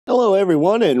Hello,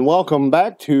 everyone, and welcome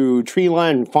back to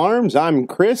Treeline Farms. I'm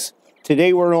Chris.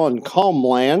 Today we're on Calm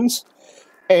Lands,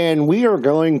 and we are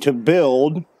going to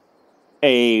build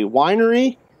a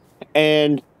winery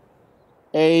and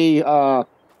a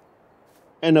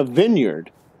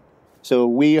vineyard. So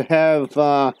we've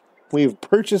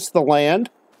purchased the land,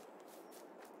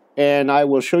 and I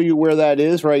will show you where that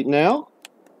is right now.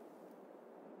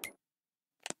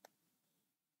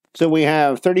 So we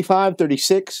have 35,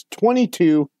 36,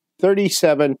 22,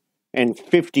 37, and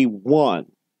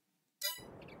 51.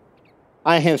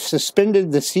 I have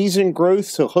suspended the season growth,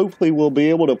 so hopefully we'll be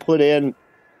able to put in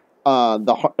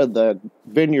the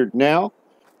vineyard now.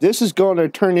 This is going to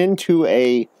turn into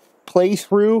a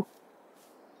playthrough,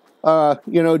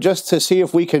 just to see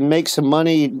if we can make some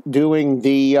money doing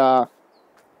the,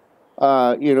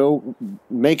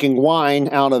 making wine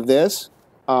out of this.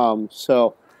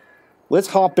 So let's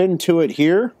hop into it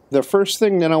here. The first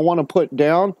thing that I want to put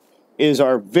down is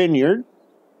our vineyard.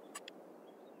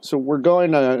 So we're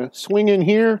going to swing in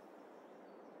here.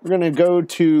 We're going to go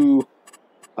to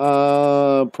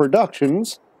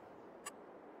productions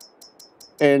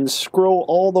and scroll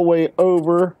all the way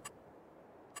over.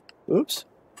 Oops.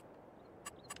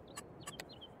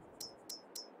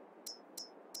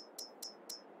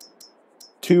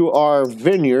 To our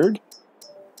vineyard,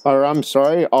 or I'm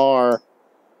sorry, our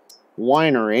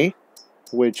winery,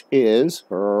 which is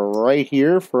right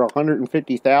here for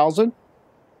 $150,000.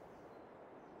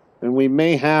 And we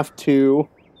may have to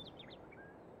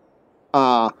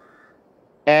add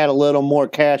a little more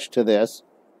cash to this.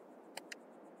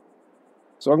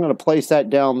 So I'm going to place that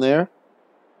down there.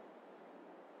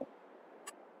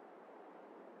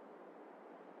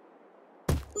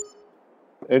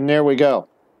 And there we go.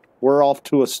 We're off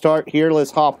to a start here.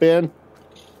 Let's hop in.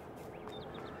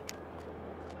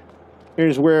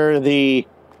 Here's where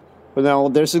now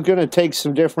this is going to take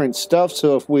some different stuff.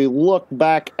 So if we look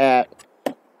back at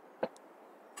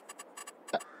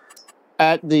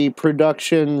the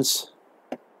productions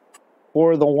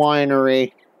for the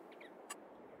winery,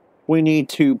 we need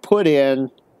to put in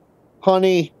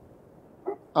honey,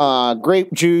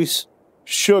 grape juice,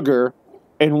 sugar,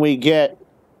 and we get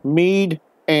mead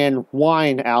and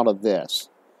wine out of this.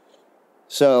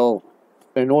 So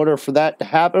in order for that to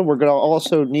happen, we're going to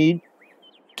also need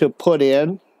to put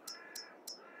in,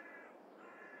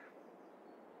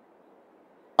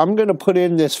 I'm going to put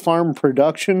in this farm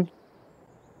production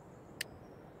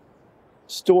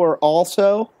store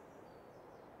also.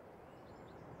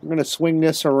 I'm going to swing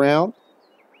this around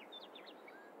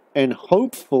and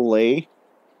hopefully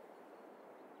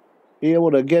be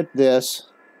able to get this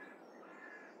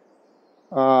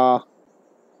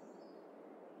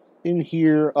in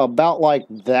here about like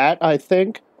that, I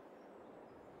think.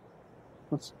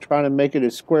 Let's try to make it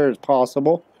as square as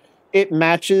possible. It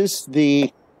matches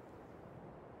the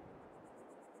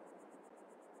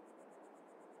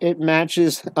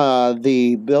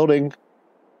building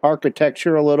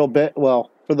architecture a little bit. Well,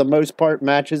 for the most part,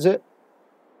 matches it.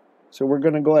 So we're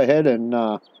going to go ahead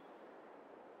and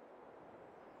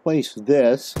place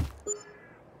this.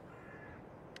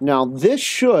 Now this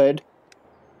should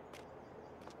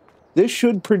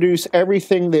produce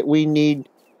everything that we need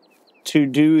to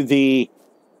do the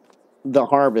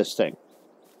harvesting.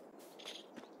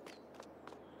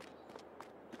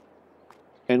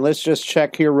 And let's just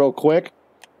check here real quick.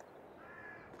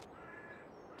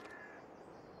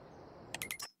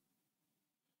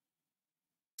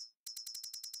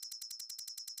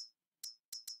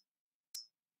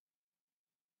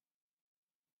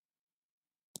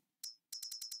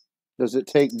 Does it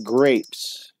take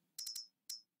grapes?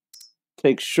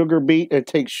 Takes sugar beet. It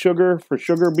takes sugar for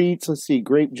sugar beets. Let's see,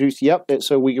 grape juice. Yep.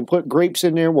 So we can put grapes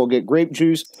in there. We'll get grape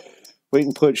juice. We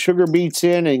can put sugar beets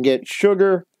in and get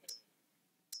sugar.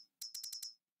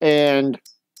 And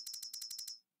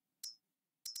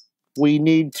we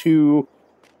need to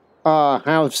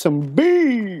have some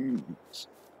beans.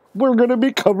 We're going to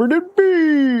be covered in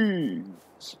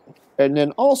beans. And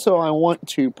then also I want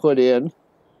to put in,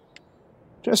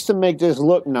 just to make this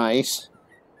look nice,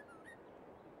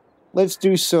 let's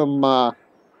do some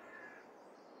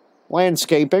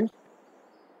landscaping.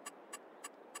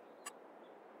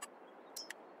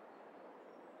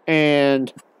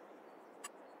 And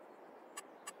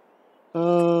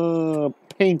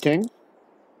painting.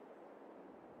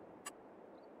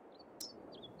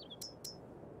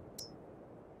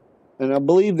 And I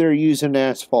believe they're using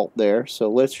asphalt there, so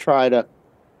let's try to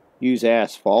use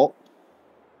asphalt.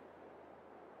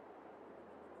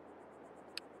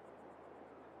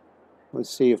 Let's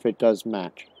see if it does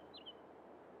match.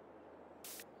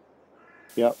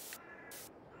 Yep.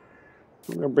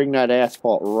 I'm going to bring that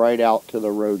asphalt right out to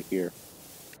the road here.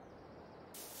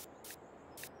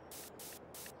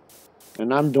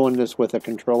 And I'm doing this with a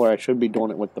controller. I should be doing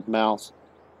it with the mouse.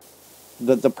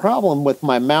 The problem with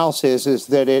my mouse is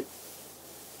that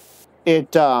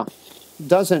it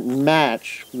doesn't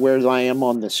match where I am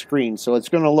on the screen. So it's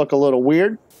going to look a little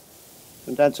weird,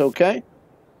 but that's okay.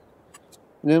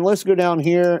 And then let's go down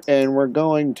here and we're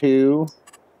going to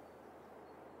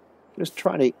just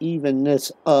try to even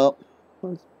this up.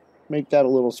 Let's make that a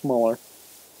little smaller.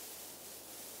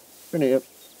 I'm going to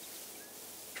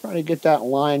try to get that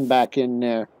line back in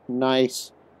there.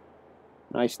 Nice.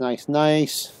 Nice, nice,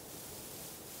 nice.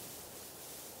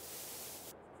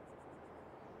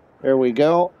 There we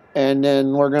go. And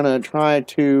then we're going to try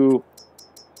to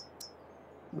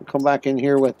come back in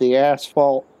here with the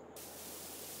asphalt.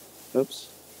 Oops.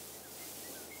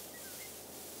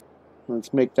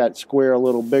 Let's make that square a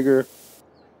little bigger.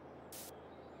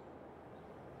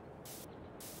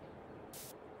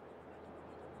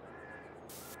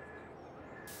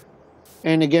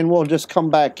 And again, we'll just come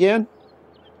back in.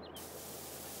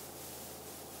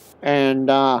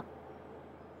 And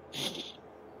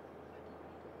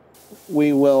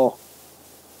we will,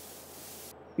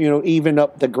 you know, even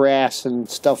up the grass and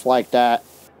stuff like that.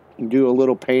 And do a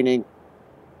little painting.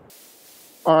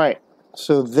 All right.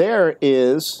 So there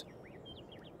is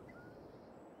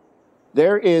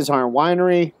our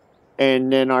winery,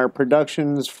 and then our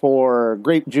productions for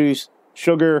grape juice,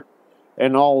 sugar,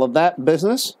 and all of that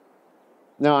business.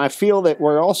 Now, I feel that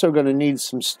we're also going to need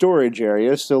some storage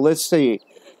areas. So let's see.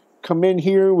 Come in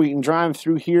here. We can drive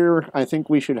through here. I think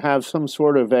we should have some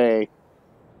sort of a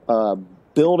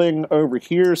building over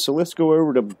here. So let's go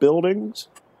over to buildings.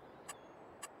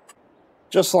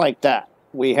 Just like that.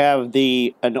 We have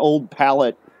an old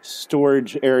pallet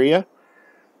storage area.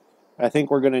 I think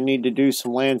we're going to need to do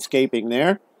some landscaping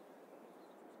there.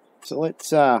 So let's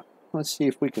see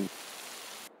if we can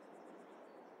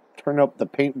turn up the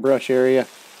paintbrush area.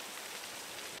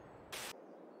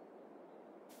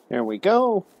 There we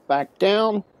go. Back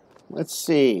down. Let's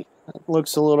see. That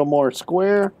looks a little more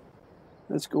square.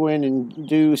 Let's go in and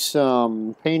do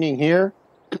some painting here.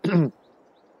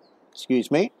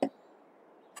 Excuse me.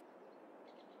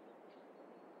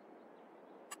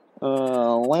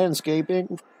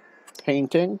 Landscaping,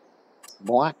 painting,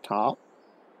 blacktop,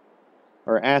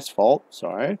 or asphalt,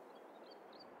 sorry.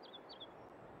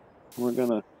 We're going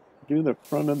to do the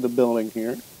front of the building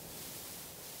here.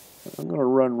 I'm going to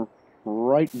run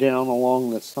right down along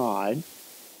the side.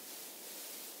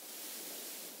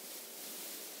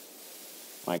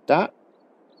 Like that.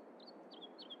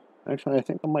 Actually, I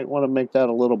think I might want to make that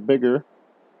a little bigger.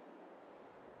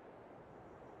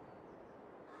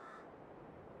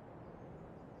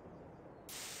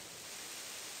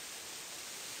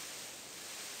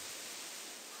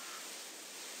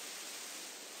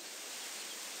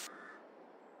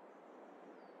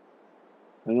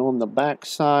 And on the back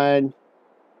side,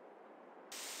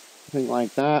 something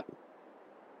like that.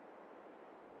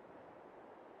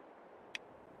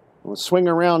 We'll swing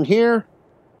around here.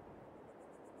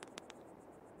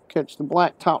 Catch the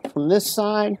blacktop from this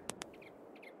side.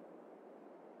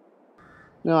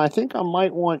 Now, I think I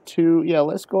might want to, yeah,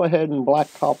 let's go ahead and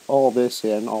blacktop all this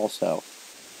in also.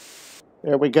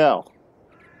 There we go.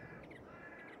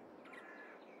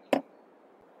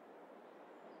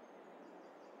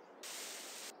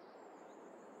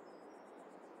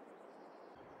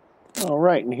 All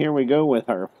right, and here we go with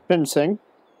our fencing.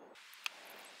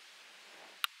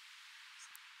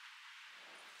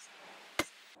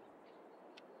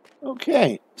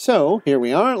 Okay, so here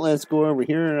we are. Let's go over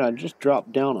here, and I just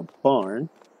dropped down a barn.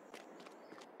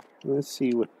 Let's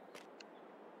see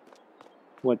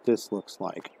what this looks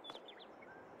like.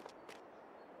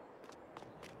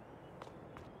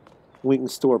 We can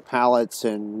store pallets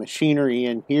and machinery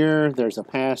in here. There's a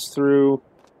pass-through,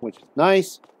 which is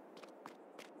nice.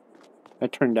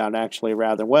 That turned out actually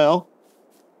rather well.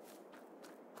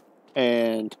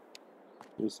 And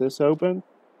is this open?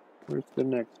 Where's the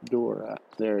next door at?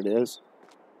 There it is.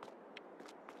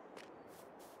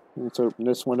 Let's open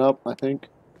this one up, I think.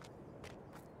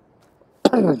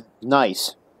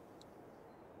 Nice.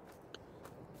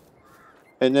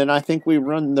 And then I think we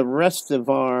run the rest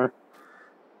of our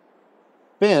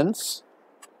fence,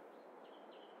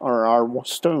 or our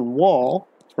stone wall,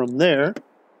 from there.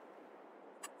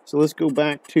 So let's go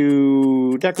back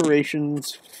to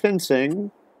decorations,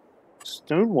 fencing,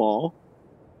 stone wall.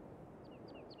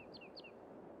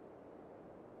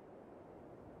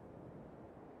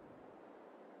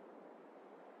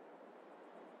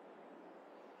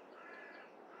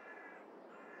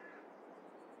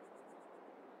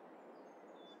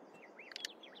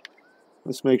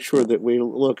 Let's make sure that we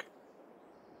look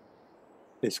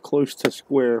as close to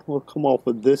square. We'll come off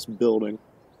of this building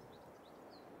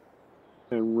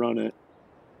and run it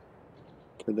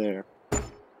to there.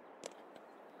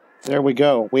 There we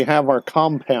go. We have our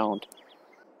compound.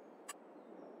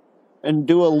 And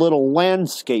do a little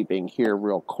landscaping here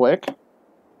real quick.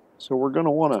 So we're going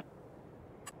to want to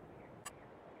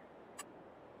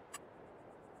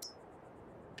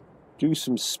do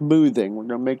some smoothing. We're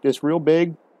going to make this real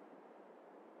big.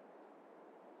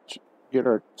 Get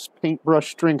our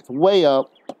paintbrush strength way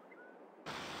up.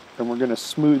 And we're going to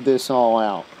smooth this all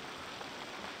out.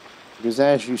 Because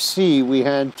as you see, we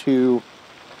had to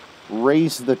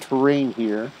raise the terrain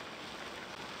here.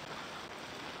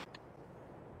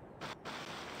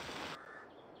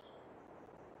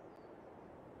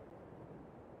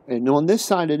 And on this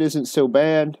side, it isn't so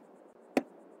bad.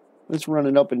 Let's run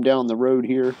it up and down the road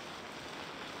here.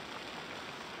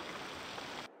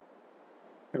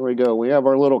 There we go. We have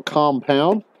our little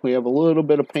compound. We have a little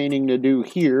bit of painting to do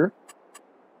here.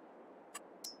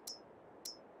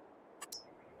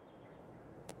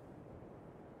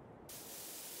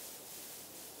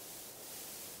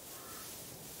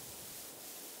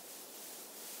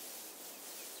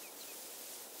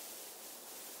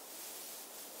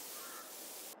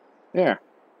 There.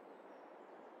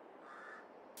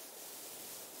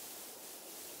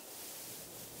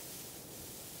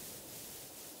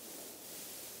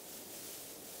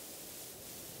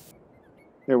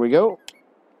 There we go.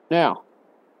 Now,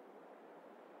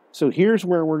 so here's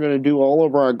where we're going to do all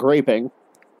of our graping.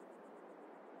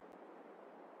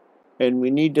 And we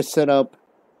need to set up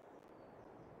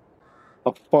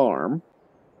a farm.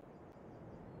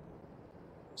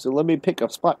 So let me pick a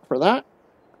spot for that.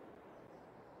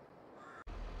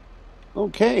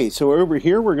 Okay, so over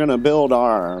here we're going to build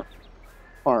our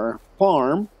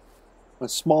farm, a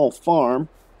small farm,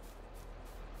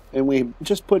 and we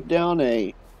just put down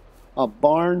a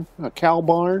barn, a cow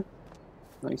barn,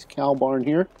 nice cow barn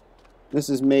here. This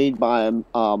is made by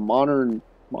a modern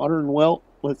welt.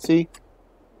 Let's see,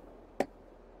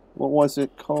 what was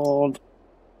it called?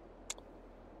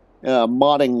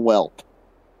 Modding welt.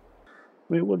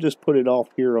 Maybe we'll just put it off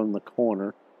here on the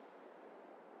corner.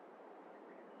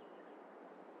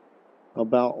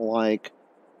 About like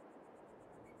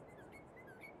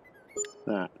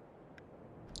that.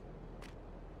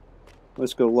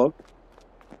 Let's go look.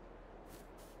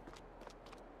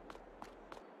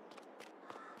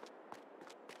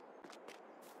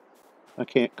 I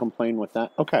can't complain with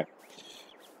that. Okay.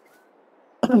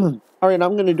 All right,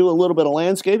 I'm going to do a little bit of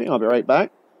landscaping. I'll be right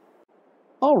back.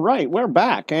 All right, we're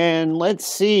back. And let's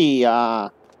see.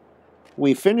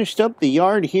 We finished up the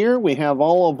yard here. We have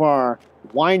all of our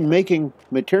wine-making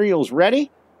materials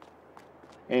ready.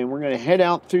 And we're going to head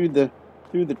out through the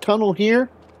tunnel here.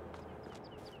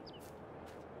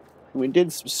 We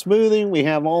did some smoothing. We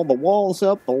have all the walls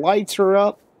up. The lights are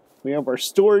up. We have our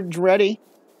storage ready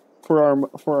for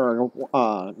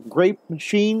our grape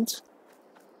machines,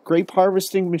 grape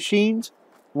harvesting machines.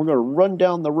 We're going to run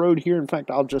down the road here. In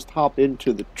fact, I'll just hop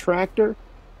into the tractor.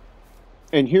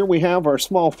 And here we have our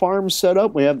small farm set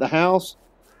up. We have the house,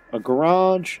 a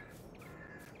garage,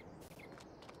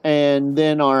 and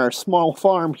then our small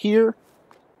farm here,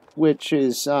 which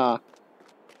is, a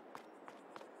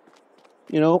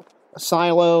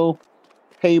silo,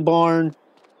 hay barn,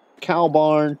 cow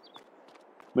barn,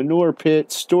 manure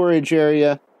pit, storage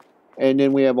area, and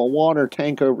then we have a water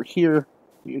tank over here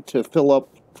to fill up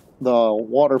the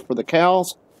water for the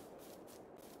cows.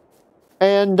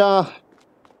 And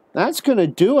that's going to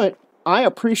do it. I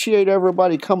appreciate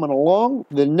everybody coming along.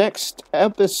 The next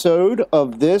episode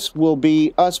of this will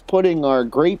be us putting our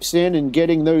grapes in and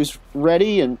getting those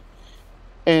ready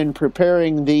and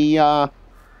preparing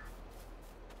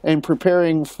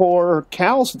preparing for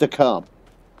cows to come.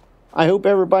 I hope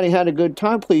everybody had a good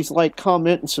time. Please like,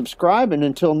 comment, and subscribe. And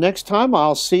until next time,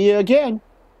 I'll see you again.